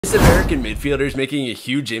This American midfielder is making a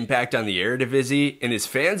huge impact on the Eredivisie, and his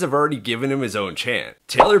fans have already given him his own chant.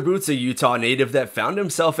 Taylor Boot's a Utah native that found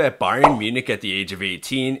himself at Bayern Munich at the age of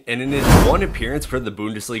 18, and in his one appearance for the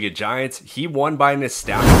Bundesliga Giants, he won by an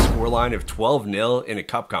astounding scoreline of 12-0 in a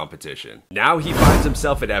cup competition. Now he finds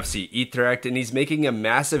himself at FC Utrecht, and he's making a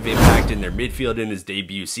massive impact in their midfield in his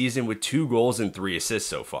debut season with 2 goals and 3 assists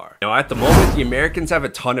so far. Now at the moment, the Americans have a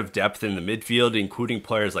ton of depth in the midfield, including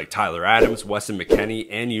players like Tyler Adams, Weston McKennie,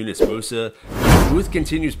 and Yunus Musa. If Booth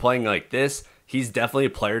continues playing like this, he's definitely a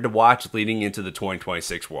player to watch leading into the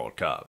 2026 World Cup.